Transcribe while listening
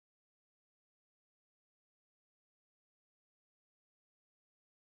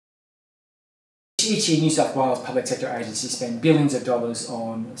Each year, New South Wales public sector agencies spend billions of dollars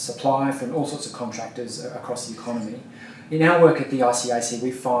on supply from all sorts of contractors across the economy. In our work at the ICAC,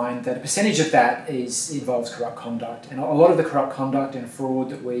 we find that a percentage of that involves corrupt conduct, and a lot of the corrupt conduct and fraud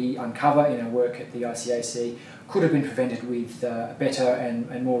that we uncover in our work at the ICAC could have been prevented with better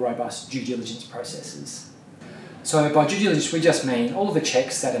and more robust due diligence processes. So by due diligence, we just mean all of the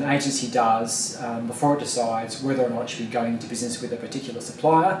checks that an agency does before it decides whether or not it should be going into business with a particular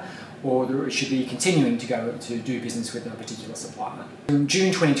supplier, or that it should be continuing to do business with a particular supplier. In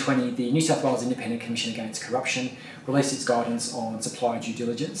June 2020, the New South Wales Independent Commission Against Corruption released its guidance on supplier due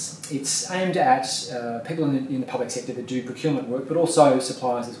diligence. It's aimed at people in the public sector that do procurement work, but also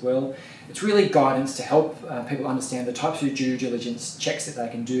suppliers as well. It's really guidance to help people understand the types of due diligence checks that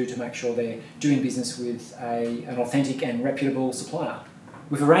they can do to make sure they're doing business with an authentic and reputable supplier.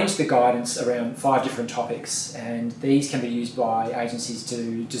 We've arranged the guidance around 5 different topics, and these can be used by agencies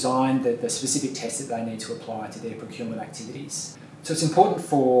to design the specific tests that they need to apply to their procurement activities. So it's important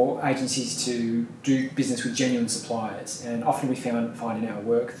for agencies to do business with genuine suppliers, and often we find in our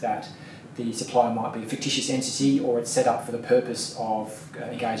work that the supplier might be a fictitious entity or it's set up for the purpose of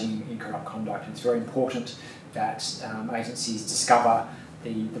engaging in corrupt conduct. And it's very important that agencies discover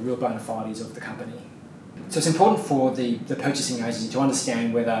the real bona fides of the company. So it's important for the purchasing agency to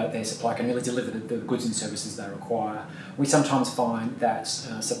understand whether their supplier can really deliver the goods and services they require. We sometimes find that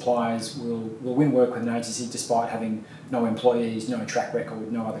suppliers will win work with an agency despite having no employees, no track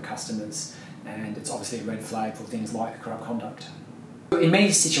record, no other customers, and it's obviously a red flag for things like corrupt conduct. In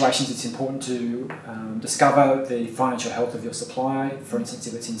many situations, it's important to discover the financial health of your supplier. For instance,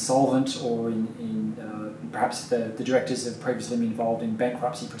 if it's insolvent or perhaps the directors have previously been involved in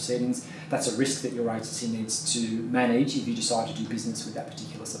bankruptcy proceedings, that's a risk that your agency needs to manage if you decide to do business with that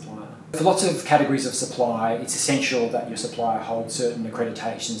particular supplier. For lots of categories of supply, it's essential that your supplier holds certain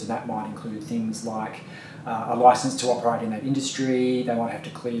accreditations, and that might include things like a licence to operate in that industry. They might have to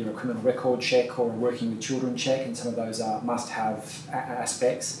clear a criminal record check or a working with children check, and some of those are must-have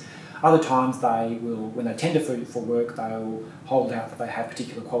aspects. Other times they will, when they tender for work, they'll hold out that they have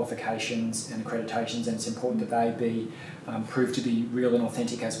particular qualifications and accreditations, and it's important that they be proved to be real and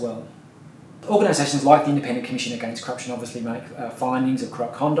authentic as well. Organisations like the Independent Commission Against Corruption obviously make findings of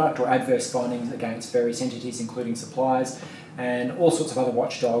corrupt conduct or adverse findings against various entities, including suppliers, and all sorts of other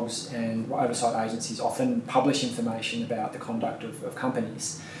watchdogs and oversight agencies often publish information about the conduct of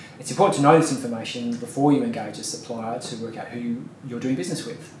companies. It's important to know this information before you engage a supplier to work out who you're doing business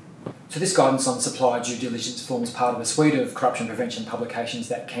with. So this guidance on supplier due diligence forms part of a suite of corruption prevention publications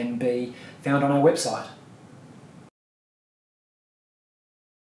that can be found on our website.